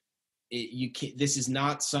 This is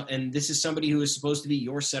not and this is somebody who is supposed to be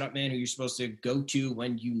your setup man, who you're supposed to go to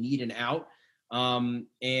when you need an out.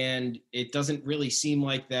 And it doesn't really seem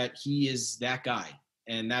like that he is that guy.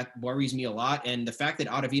 And that worries me a lot. And the fact that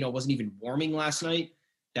Ottavino wasn't even warming last night,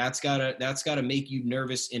 that's gotta make you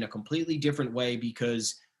nervous in a completely different way,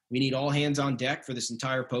 because we need all hands on deck for this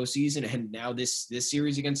entire postseason. And now this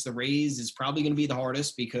series against the Rays is probably going to be the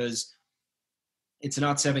hardest, because it's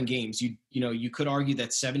not 7 games. You could argue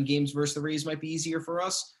that 7 games versus the Rays might be easier for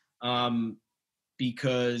us,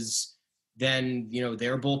 because then,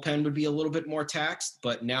 their bullpen would be a little bit more taxed,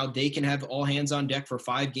 but now they can have all hands on deck for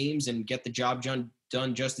 5 games and get the job done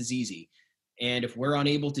just as easy. And if we're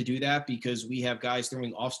unable to do that because we have guys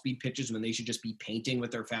throwing off-speed pitches when they should just be painting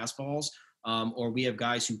with their fastballs, or we have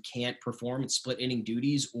guys who can't perform at split inning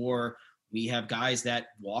duties, or we have guys that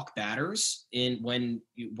walk batters when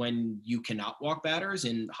you cannot walk batters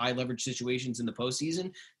in high leverage situations in the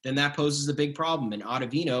postseason, then that poses a big problem. And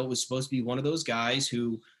Ottavino was supposed to be one of those guys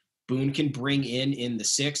who Boone can bring in the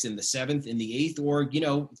 6th, in the 7th, in the 8th, or,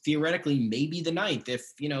 theoretically maybe the 9th.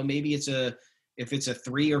 If it's a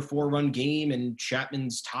 3 or 4 run game and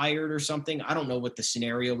Chapman's tired or something, I don't know what the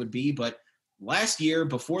scenario would be, but last year,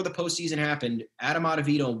 before the postseason happened, Adam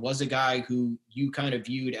Ottavino was a guy who you kind of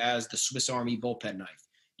viewed as the Swiss Army bullpen knife.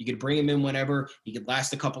 You could bring him in whenever. He could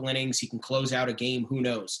last a couple innings. He can close out a game. Who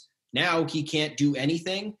knows? Now he can't do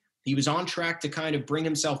anything. He was on track to kind of bring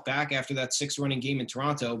himself back after that 6-running game in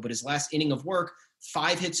Toronto, but his last inning of work,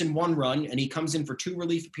 5 hits and 1 run, and he comes in for 2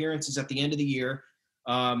 relief appearances at the end of the year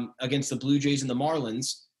against the Blue Jays and the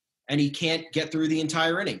Marlins, and he can't get through the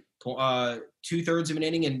entire inning, 2/3 of an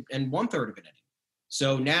inning and 1/3 of an inning.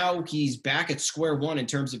 So now he's back at square one in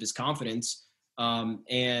terms of his confidence,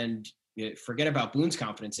 and forget about Boone's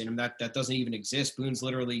confidence in him. That doesn't even exist. Boone's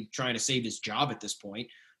literally trying to save his job at this point.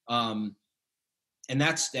 And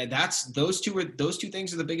that's those two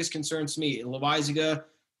things are the biggest concerns to me. Loaisiga,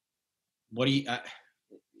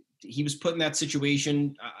 he was put in that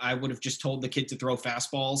situation. I would have just told the kid to throw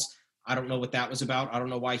fastballs. I don't know what that was about. I don't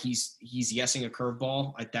know why he's yesing a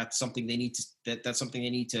curveball. That's something they need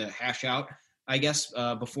to hash out, I guess,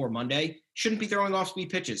 before Monday. Shouldn't be throwing off-speed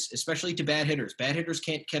pitches, especially to bad hitters. Bad hitters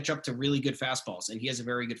can't catch up to really good fastballs, and he has a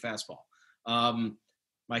very good fastball.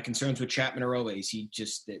 My concerns with Chapman are always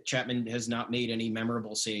Chapman has not made any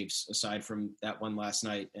memorable saves aside from that one last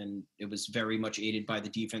night, and it was very much aided by the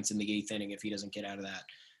defense in the 8th inning if he doesn't get out of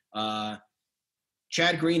that.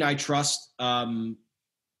 Chad Green, I trust. I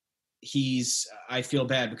feel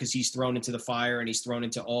bad because he's thrown into the fire and he's thrown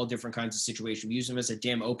into all different kinds of situations. We used him as a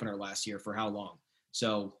damn opener last year for how long?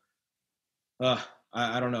 So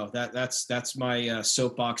I don't know. That's my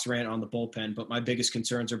soapbox rant on the bullpen, but my biggest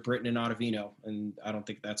concerns are Britton and Ottavino, and I don't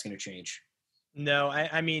think that's going to change. No,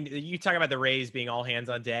 I mean, you talk about the Rays being all hands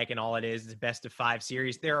on deck, and all it is best of 5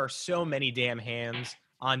 series. There are so many damn hands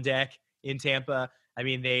on deck in Tampa. I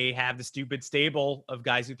mean, they have the stupid stable of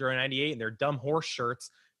guys who throw 98 and they're dumb horse shirts,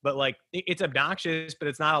 but like it's obnoxious, but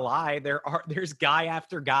it's not a lie. There's guy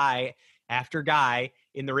after guy after guy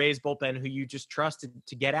in the Rays bullpen who you just trusted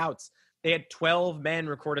to get outs. They had 12 men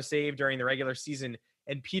record a save during the regular season,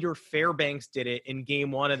 and Peter Fairbanks did it in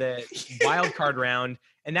game 1 of the wild card round,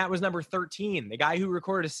 and that was number 13. The guy who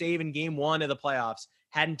recorded a save in game 1 of the playoffs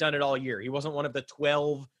hadn't done it all year. He wasn't one of the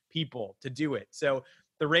 12 people to do it. So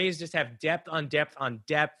the Rays just have depth on depth on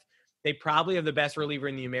depth. They probably have the best reliever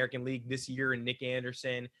in the American League this year in Nick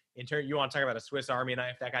Anderson. You want to talk about a Swiss Army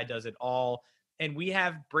knife, that guy does it all. And we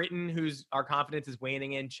have Britton, who's our confidence is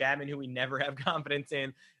waning in, Chapman, who we never have confidence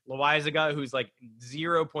in, Loaizaga, who's like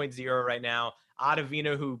 0.0 right now,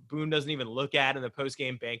 Ottavino, who Boone doesn't even look at in the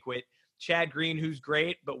post-game banquet, Chad Green, who's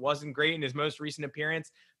great, but wasn't great in his most recent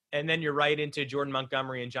appearance. And then you're right into Jordan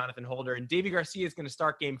Montgomery and Jonathan Holder. And Davy Garcia is going to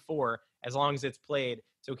start game 4 as long as it's played.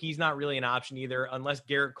 So he's not really an option either, unless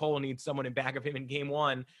Garrett Cole needs someone in back of him in game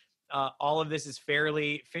 1. All of this is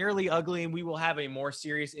fairly ugly, and we will have a more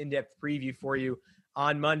serious in-depth preview for you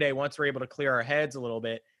on Monday once we're able to clear our heads a little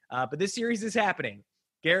bit. But this series is happening.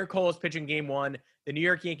 Garrett Cole is pitching game 1. The New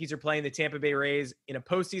York Yankees are playing the Tampa Bay Rays in a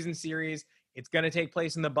postseason series. It's going to take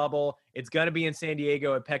place in the bubble. It's going to be in San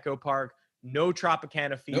Diego at Petco Park. No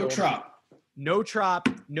Tropicana Field. No Trop,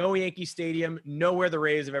 no Yankee Stadium, nowhere the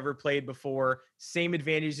Rays have ever played before. Same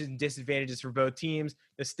advantages and disadvantages for both teams.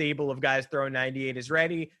 The stable of guys throwing 98 is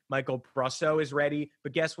ready. Michael Brosseau is ready.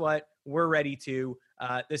 But guess what? We're ready too.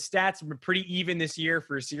 The stats were pretty even this year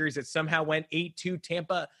for a series that somehow went 8-2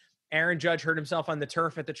 Tampa. Aaron Judge hurt himself on the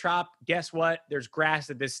turf at the Trop. Guess what? There's grass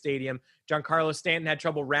at this stadium. Giancarlo Stanton had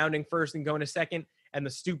trouble rounding first and going to second. And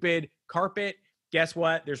the stupid carpet. Guess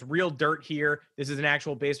what? There's real dirt here. This is an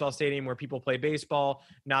actual baseball stadium where people play baseball,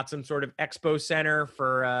 not some sort of expo center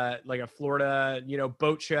for like a Florida,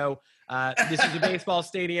 boat show. This is a baseball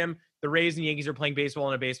stadium. The Rays and Yankees are playing baseball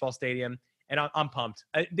in a baseball stadium, and I'm pumped.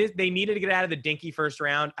 They needed to get out of the dinky first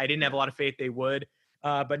round. I didn't have a lot of faith they would,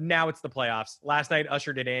 but now it's the playoffs. Last night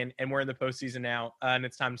ushered it in, and we're in the postseason now, and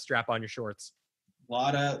it's time to strap on your shorts.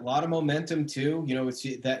 Lot of momentum too. It's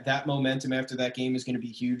that momentum after that game is going to be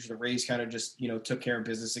huge. The Rays kind of just, took care of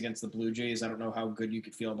business against the Blue Jays. I don't know how good you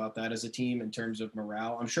could feel about that as a team in terms of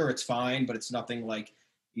morale. I'm sure it's fine, but it's nothing like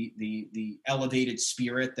the elevated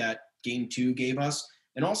spirit that game 2 gave us.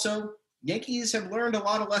 And also, Yankees have learned a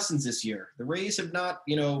lot of lessons this year. The Rays have not,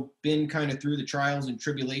 been kind of through the trials and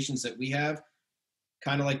tribulations that we have.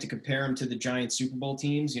 Kind of like to compare them to the Giants Super Bowl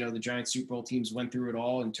teams. The Giants Super Bowl teams went through it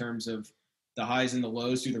all in terms of the highs and the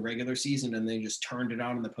lows through the regular season, and they just turned it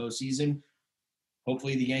on in the postseason.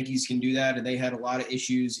 Hopefully the Yankees can do that, and they had a lot of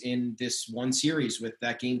issues in this one series with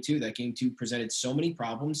that game 2. That game 2 presented so many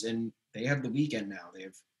problems, and they have the weekend now.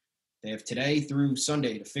 They have today through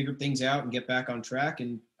Sunday to figure things out and get back on track,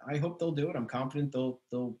 and I hope they'll do it. I'm confident they'll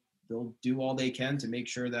do all they can to make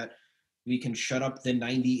sure that we can shut up the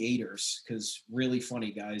 98ers, because really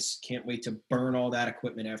funny, guys. Can't wait to burn all that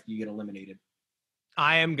equipment after you get eliminated.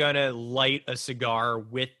 I am going to light a cigar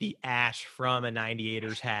with the ash from a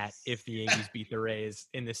 98ers hat if the Yankees beat the Rays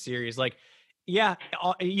in this series.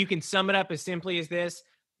 You can sum it up as simply as this.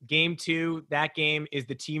 Game 2, that game is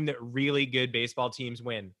the team that really good baseball teams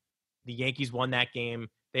win. The Yankees won that game.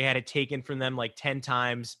 They had it taken from them like 10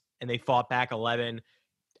 times, and they fought back 11.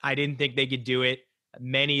 I didn't think they could do it.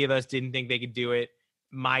 Many of us didn't think they could do it.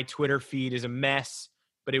 My Twitter feed is a mess,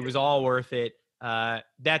 but it was all worth it.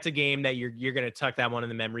 That's a game that you're going to tuck that one in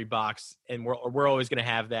the memory box, and we're always going to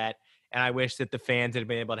have that. And I wish that the fans had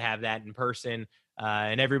been able to have that in person,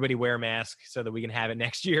 and everybody wear masks so that we can have it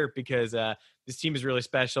next year, because this team is really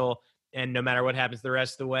special. And no matter what happens the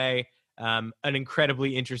rest of the way, an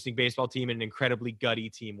incredibly interesting baseball team and an incredibly gutty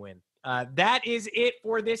team win. That is it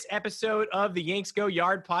for this episode of the Yanks Go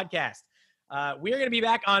Yard podcast. We are going to be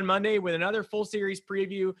back on Monday with another full series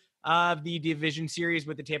preview of the division series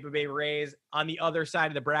with the Tampa Bay Rays. On the other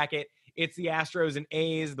side of the bracket, it's the Astros and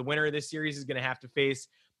A's. The winner of this series is going to have to face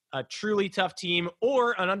a truly tough team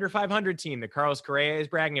or an under 500 team that Carlos Correa is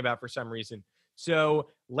bragging about for some reason. So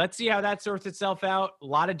let's see how that sorts itself out. A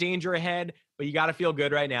lot of danger ahead, but you got to feel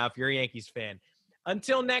good right now if you're a Yankees fan.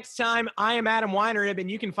 Until next time, I am Adam Weinrib,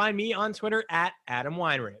 and you can find me on Twitter at Adam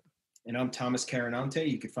Weinrib. And I'm Thomas Carinante.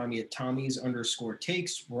 You can find me at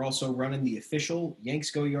Tommy's_takes. We're also running the official Yanks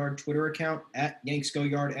Go Yard Twitter account at Yanks Go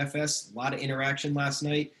Yard FS. A lot of interaction last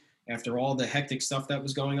night after all the hectic stuff that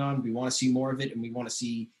was going on. We want to see more of it, and we want to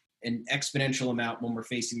see an exponential amount when we're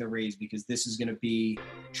facing the Rays, because this is going to be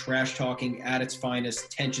trash talking at its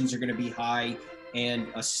finest. Tensions are going to be high, and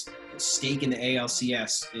a stake in the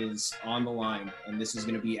ALCS is on the line, and this is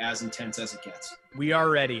going to be as intense as it gets. We are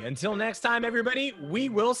ready. Until next time, everybody, we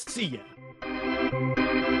will see you.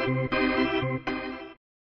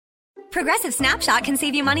 Progressive Snapshot can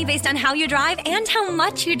save you money based on how you drive and how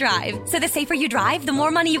much you drive. So the safer you drive, the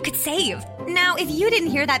more money you could save. Now, if you didn't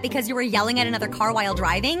hear that because you were yelling at another car while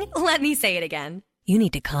driving, let me say it again. You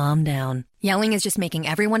need to calm down. Yelling is just making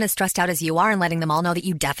everyone as stressed out as you are and letting them all know that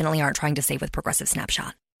you definitely aren't trying to save with Progressive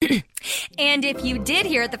Snapshot. And if you did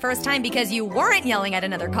hear it the first time because you weren't yelling at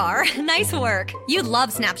another car, nice work. You'd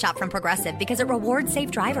love Snapshot from Progressive because it rewards safe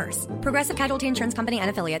drivers. Progressive Casualty Insurance Company and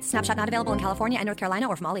Affiliates. Snapshot not available in California and North Carolina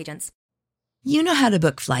or from all agents. You know how to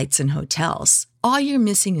book flights and hotels. All you're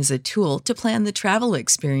missing is a tool to plan the travel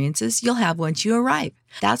experiences you'll have once you arrive.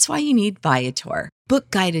 That's why you need Viator. Book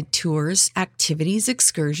guided tours, activities,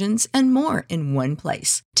 excursions, and more in one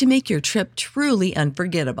place to make your trip truly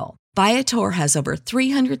unforgettable. Viator has over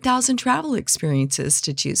 300,000 travel experiences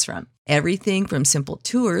to choose from. Everything from simple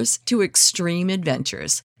tours to extreme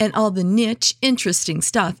adventures and all the niche, interesting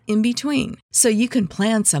stuff in between. So you can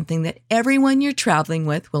plan something that everyone you're traveling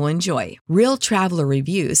with will enjoy. Real traveler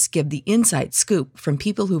reviews give the inside scoop from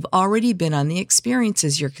people who've already been on the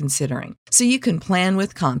experiences you're considering. So you can plan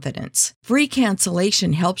with confidence. Free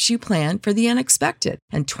cancellation helps you plan for the unexpected.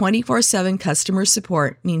 And 24/7 customer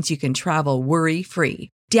support means you can travel worry-free.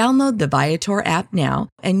 Download the Viator app now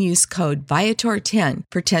and use code Viator10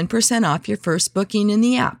 for 10% off your first booking in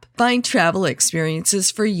the app. Find travel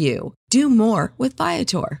experiences for you. Do more with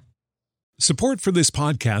Viator. Support for this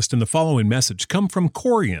podcast and the following message come from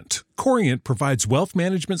Corient. Corient provides wealth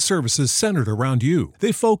management services centered around you.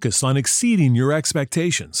 They focus on exceeding your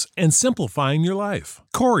expectations and simplifying your life.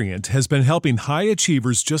 Corient has been helping high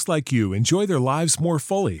achievers just like you enjoy their lives more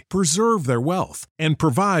fully, preserve their wealth, and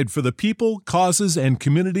provide for the people, causes, and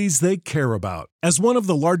communities they care about. As one of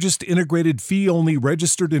the largest integrated fee-only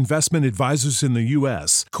registered investment advisors in the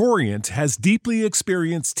U.S., Corient has deeply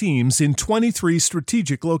experienced teams in 23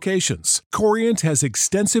 strategic locations. Corient has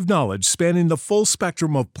extensive knowledge spanning the full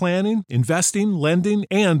spectrum of planning, investing, lending,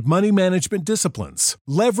 and money management disciplines.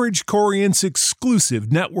 Leverage Corient's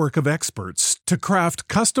exclusive network of experts to craft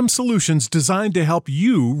custom solutions designed to help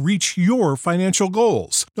you reach your financial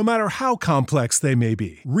goals, no matter how complex they may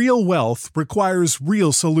be. Real wealth requires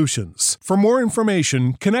real solutions. For more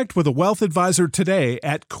information, connect with a wealth advisor today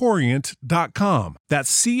at Corient.com.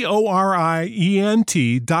 That's Corient.com.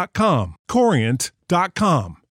 Corient.com.